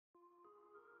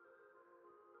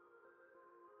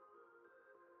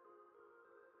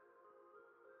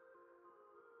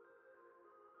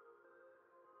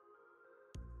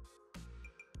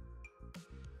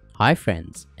Hi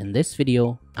friends, in this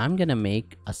video, I'm gonna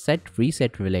make a set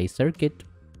reset relay circuit.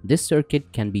 This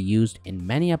circuit can be used in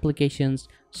many applications,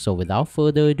 so without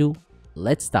further ado,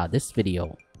 let's start this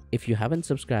video. If you haven't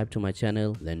subscribed to my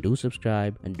channel, then do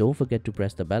subscribe and don't forget to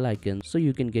press the bell icon so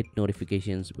you can get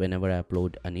notifications whenever I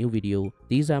upload a new video.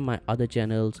 These are my other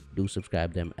channels, do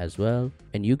subscribe them as well.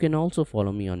 And you can also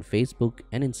follow me on Facebook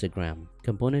and Instagram.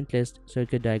 Component list,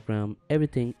 circuit diagram,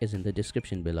 everything is in the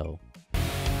description below.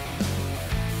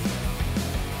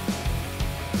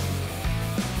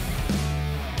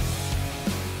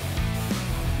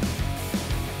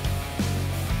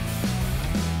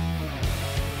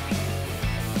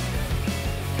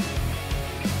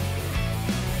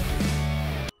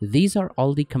 These are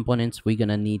all the components we're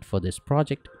gonna need for this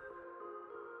project.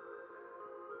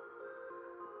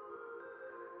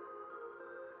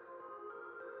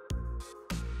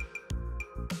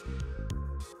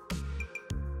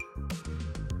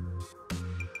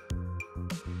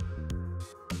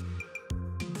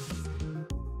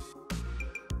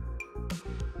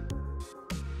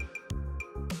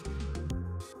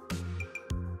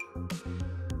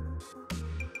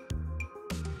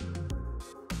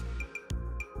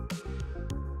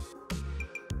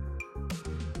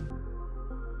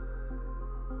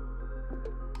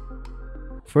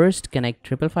 First, connect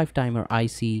 555 timer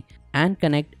IC and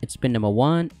connect its pin number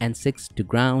 1 and 6 to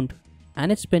ground and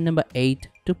its pin number 8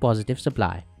 to positive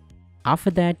supply.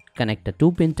 After that, connect a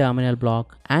 2-pin terminal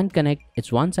block and connect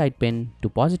its one side pin to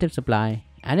positive supply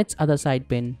and its other side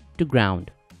pin to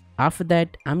ground. After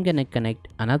that, I'm gonna connect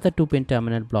another 2-pin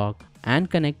terminal block and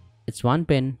connect its one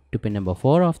pin to pin number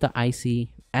 4 of the IC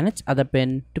and its other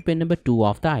pin to pin number 2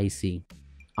 of the IC.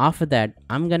 After that,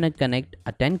 I'm gonna connect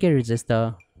a 10K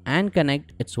resistor and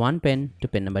connect its one pin to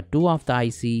pin number 2 of the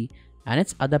IC and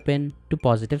its other pin to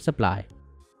positive supply.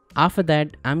 After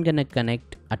that, I'm gonna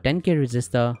connect a 10K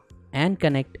resistor and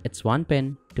connect its one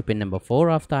pin to pin number 4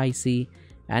 of the IC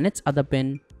and its other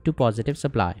pin to positive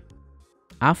supply.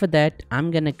 After that,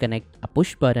 I'm gonna connect a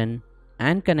push button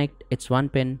and connect its one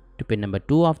pin to pin number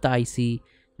 2 of the IC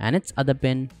and its other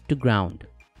pin to ground.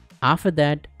 After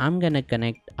that, I'm gonna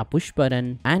connect a push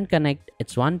button and connect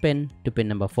its one pin to pin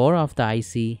number 4 of the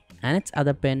IC and its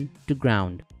other pin to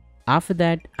ground. After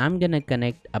that, I'm gonna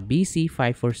connect a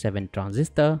BC547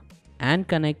 transistor and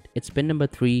connect its pin number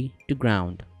 3 to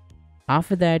ground.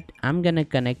 After that, I'm gonna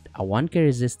connect a 1K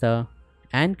resistor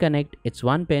and connect its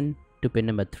one pin to pin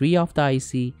number 3 of the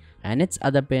IC and its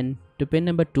other pin to pin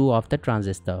number 2 of the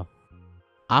transistor.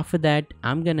 After that,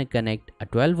 I'm gonna connect a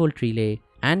 12-volt relay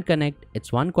and connect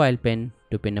its one coil pin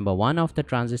to pin number 1 of the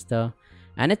transistor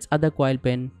and its other coil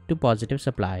pin to positive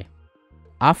supply.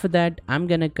 After that, I'm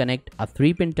gonna connect a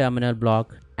 3-pin terminal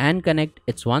block and connect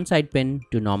its one side pin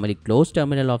to normally closed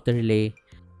terminal of the relay,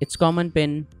 its common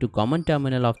pin to common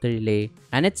terminal of the relay,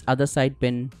 and its other side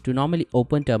pin to normally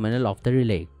open terminal of the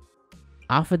relay.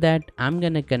 After that, I'm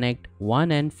gonna connect one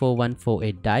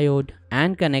N4148 diode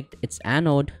and connect its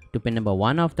anode to pin number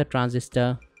 1 of the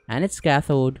transistor and its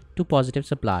cathode to positive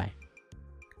supply.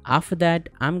 After that,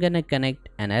 I'm gonna connect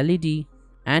an LED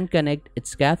and connect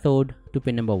its cathode to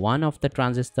pin number 1 of the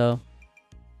transistor.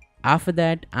 After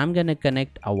that, I'm gonna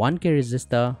connect a 1K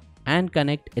resistor and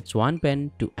connect its one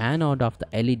pin to anode of the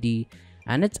LED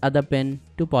and its other pin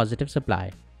to positive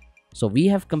supply. So we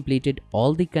have completed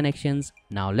all the connections.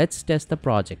 Now let's test the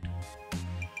project.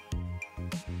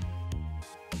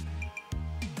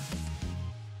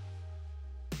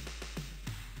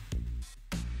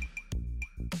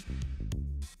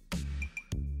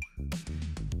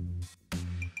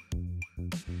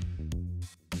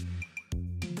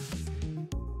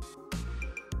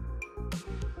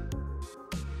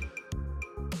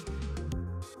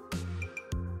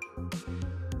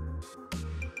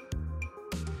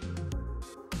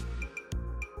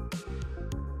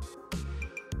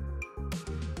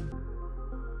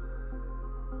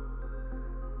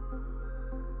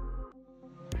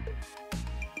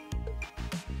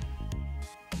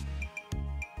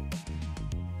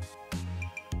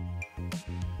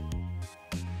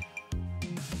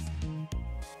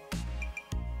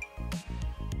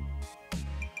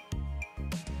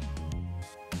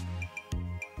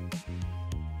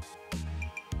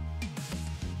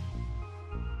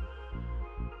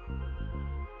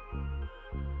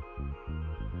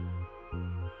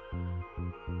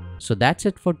 So that's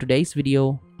it for today's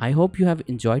video. I hope you have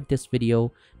enjoyed this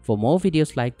video. For more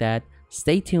videos like that,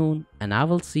 stay tuned and I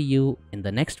will see you in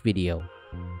the next video.